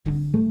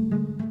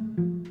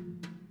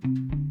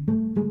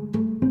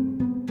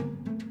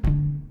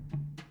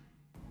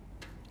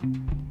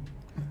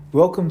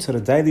Welcome to the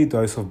Daily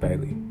Dose of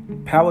Bailey,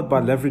 powered by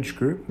Leverage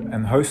Group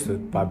and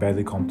hosted by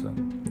Bailey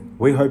Compton.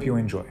 We hope you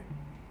enjoy.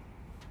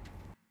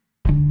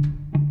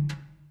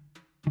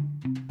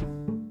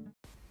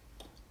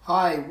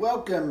 Hi,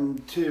 welcome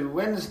to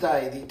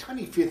Wednesday, the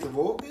 25th of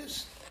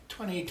August,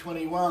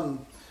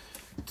 2021.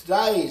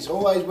 Today is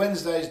always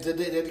Wednesdays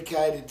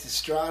dedicated to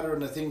Strata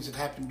and the things that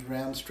happened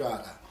around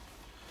Strata.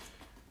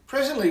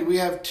 Presently, we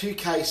have two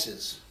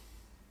cases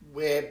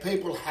where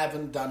people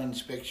haven't done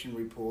inspection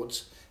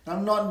reports. Now,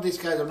 I'm not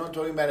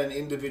talking about an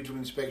individual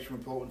inspection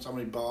report when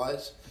somebody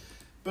buys,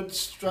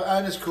 but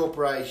owners'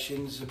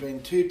 corporations have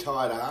been too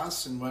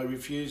tight-ass and will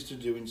refuse to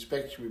do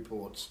inspection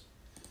reports.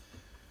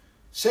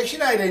 Section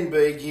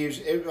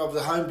 18B of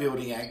the Home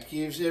Building Act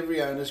gives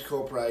every owner's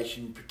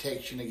corporation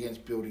protection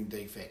against building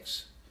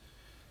defects.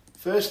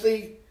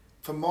 Firstly,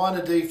 for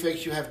minor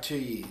defects you have 2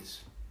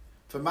 years.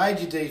 For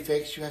major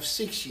defects you have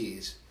 6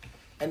 years.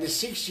 And the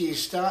 6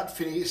 years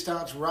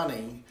starts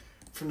running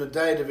from the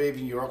date of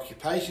even your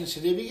occupation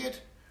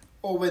certificate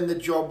or when the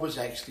job was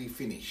actually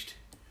finished.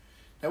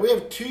 Now, we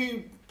have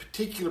two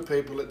particular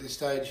people at this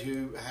stage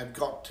who have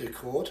got to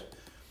court,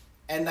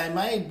 and they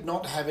may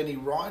not have any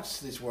rights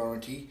to this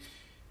warranty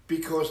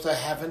because they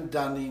haven't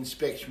done the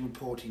inspection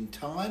report in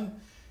time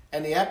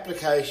and the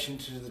application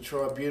to the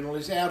tribunal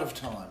is out of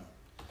time.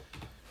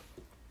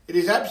 It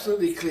is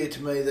absolutely clear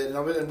to me that,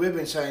 and we've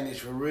been saying this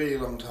for a really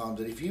long time,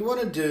 that if you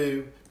want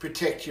to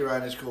protect your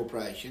owner's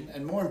corporation,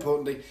 and more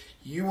importantly,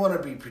 you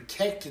want to be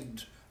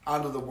protected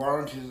under the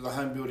warranty that the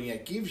Home Building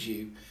Act gives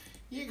you,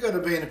 you've got to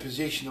be in a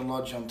position to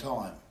lodge on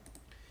time.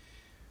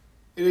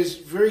 It is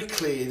very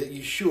clear that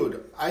you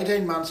should,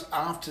 18 months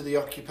after the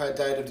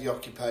date of the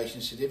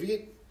occupation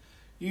certificate,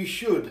 you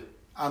should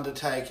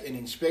undertake an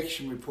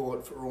inspection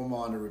report for all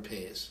minor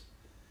repairs.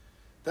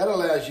 That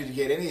allows you to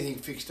get anything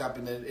fixed up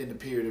in a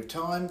period of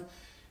time.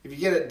 If you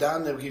get it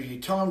done, they'll give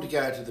you time to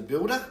go to the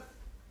builder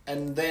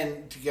and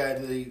then to go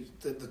to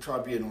the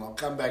tribunal. I'll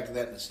come back to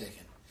that in a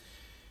second.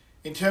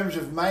 In terms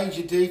of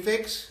major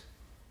defects,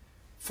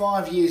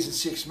 5 years and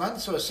 6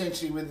 months, so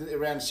essentially with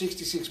around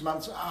 66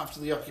 months after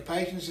the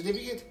occupation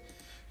certificate,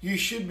 you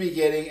should be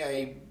getting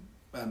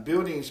a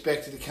building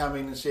inspector to come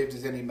in and see if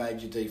there's any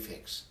major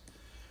defects.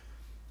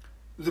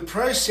 The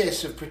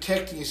process of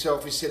protecting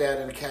yourself is set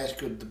out in a case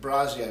called De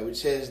Brazio,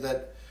 which says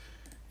that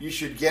you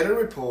should get a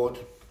report,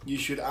 you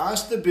should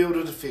ask the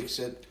builder to fix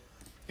it.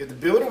 If the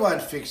builder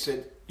won't fix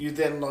it, you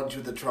then lodge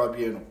with the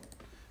tribunal.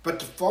 But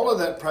to follow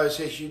that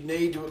process, you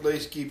need to at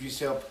least give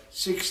yourself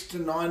 6 to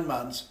 9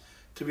 months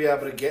to be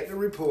able to get the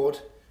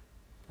report,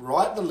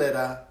 write the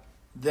letter,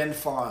 then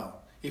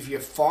file. If you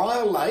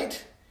file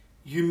late,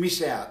 you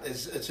miss out.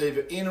 It's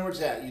either in or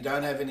it's out. You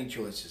don't have any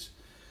choices.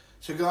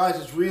 So guys,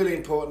 it's really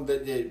important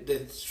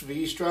that for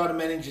you strata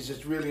managers,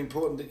 it's really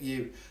important that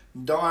you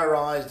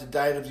diarise the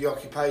date of the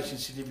occupation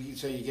certificate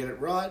so you get it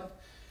right.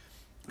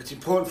 It's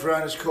important for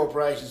owners'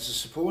 corporations to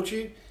support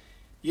you.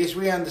 Yes,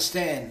 we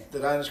understand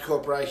that owners'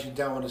 corporations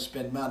don't want to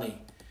spend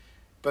money,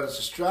 but it's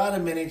a strata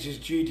manager's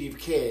duty of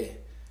care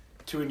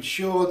to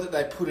ensure that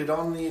they put it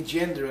on the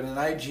agenda at an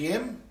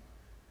AGM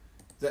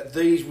that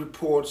these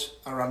reports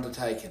are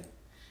undertaken.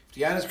 If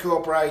the owners'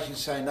 corporations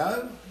say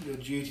no, your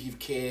duty of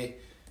care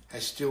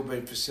has still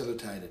been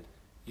facilitated.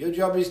 Your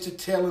job is to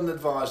tell and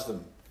advise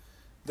them.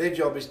 Their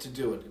job is to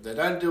do it. If they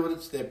don't do it,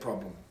 it's their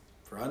problem.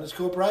 For owners'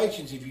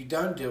 corporations, if you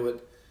don't do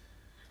it,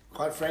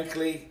 quite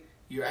frankly,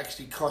 you're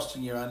actually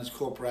costing your owners'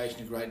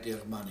 corporation a great deal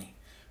of money.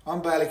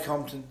 I'm Bailey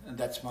Compton, and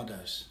that's my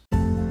dose.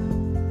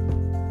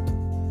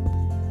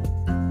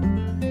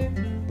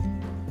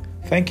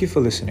 Thank you for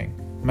listening.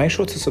 Make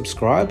sure to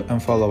subscribe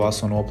and follow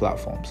us on all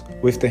platforms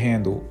with the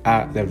handle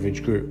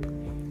 @Leverage Group.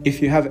 If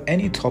you have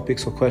any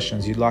topics or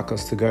questions you'd like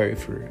us to go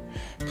through,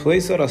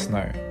 please let us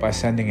know by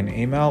sending an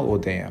email or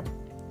DM.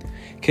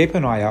 Keep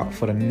an eye out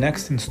for the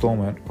next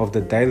installment of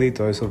the Daily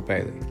Dose of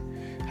Bailey.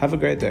 Have a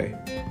great day.